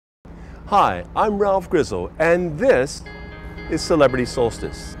Hi, I'm Ralph Grizzle, and this is Celebrity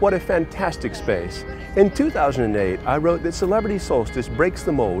Solstice. What a fantastic space. In 2008, I wrote that Celebrity Solstice breaks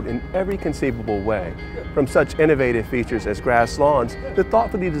the mold in every conceivable way. From such innovative features as grass lawns to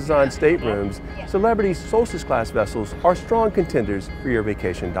thoughtfully designed staterooms, Celebrity Solstice class vessels are strong contenders for your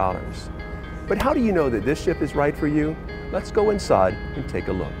vacation dollars. But how do you know that this ship is right for you? Let's go inside and take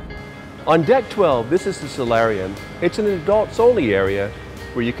a look. On deck 12, this is the solarium. It's an adults-only area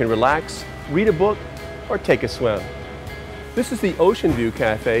where you can relax, read a book, or take a swim. This is the Ocean View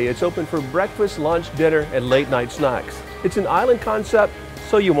Cafe. It's open for breakfast, lunch, dinner, and late-night snacks. It's an island concept,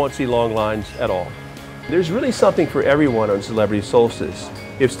 so you won't see long lines at all. There's really something for everyone on Celebrity Solstice.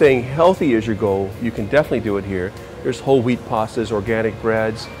 If staying healthy is your goal, you can definitely do it here. There's whole wheat pastas, organic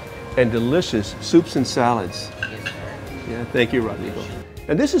breads, and delicious soups and salads. Yeah, thank you, Rodrigo.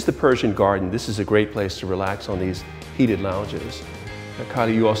 And this is the Persian Garden. This is a great place to relax on these heated lounges.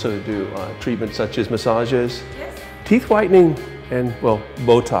 Kylie, you also do treatments such as massages, yes, teeth whitening, and, well,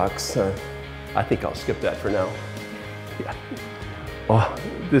 Botox. I think I'll skip that for now. Yeah. Oh,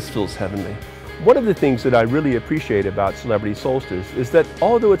 this feels heavenly. One of the things that I really appreciate about Celebrity Solstice is that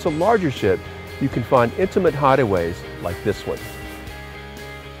although it's a larger ship, you can find intimate hideaways like this one.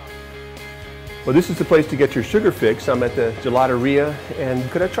 Well, this is the place to get your sugar fix. I'm at the Gelateria, and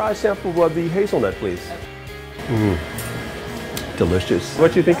could I try a sample of the hazelnut, please? Delicious.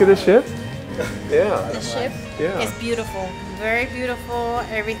 What do you think of this ship? Yeah. The ship is beautiful, very beautiful.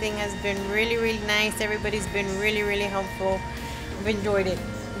 Everything has been really, really nice. Everybody's been really, really helpful. I've enjoyed it.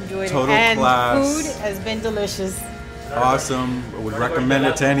 Total and class. Food has been delicious. Awesome. I would recommend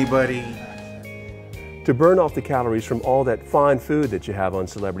it to anybody. To burn off the calories from all that fine food that you have on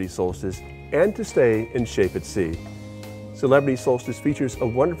Celebrity Solstice and to stay in shape at sea, Celebrity Solstice features a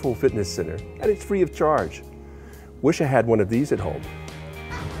wonderful fitness center, and it's free of charge. Wish I had one of these at home.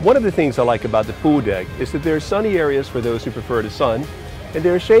 One of the things I like about the pool deck is that there are sunny areas for those who prefer the sun, and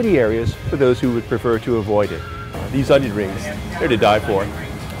there are shady areas for those who would prefer to avoid it. These onion rings, they're to die for.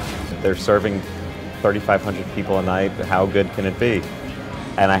 They're serving 3,500 people a night. How good can it be?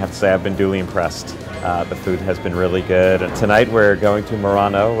 And I have to say I've been duly impressed. The food has been really good. And tonight we're going to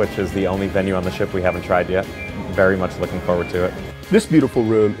Murano, which is the only venue on the ship we haven't tried yet. Very much looking forward to it. This beautiful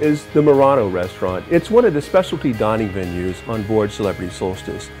room is the Murano restaurant. It's one of the specialty dining venues on board Celebrity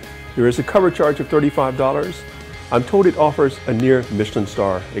Solstice. There is a cover charge of $35. I'm told it offers a near Michelin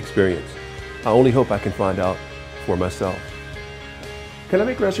star experience. I only hope I can find out for myself. Can I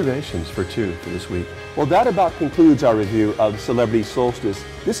make reservations for two for this week? Well, that about concludes our review of Celebrity Solstice.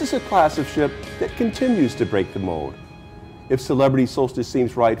 This is a class of ship that continues to break the mold. If Celebrity Solstice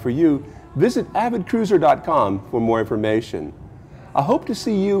seems right for you, visit avidcruiser.com for more information. I hope to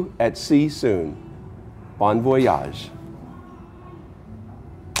see you at sea soon. Bon voyage.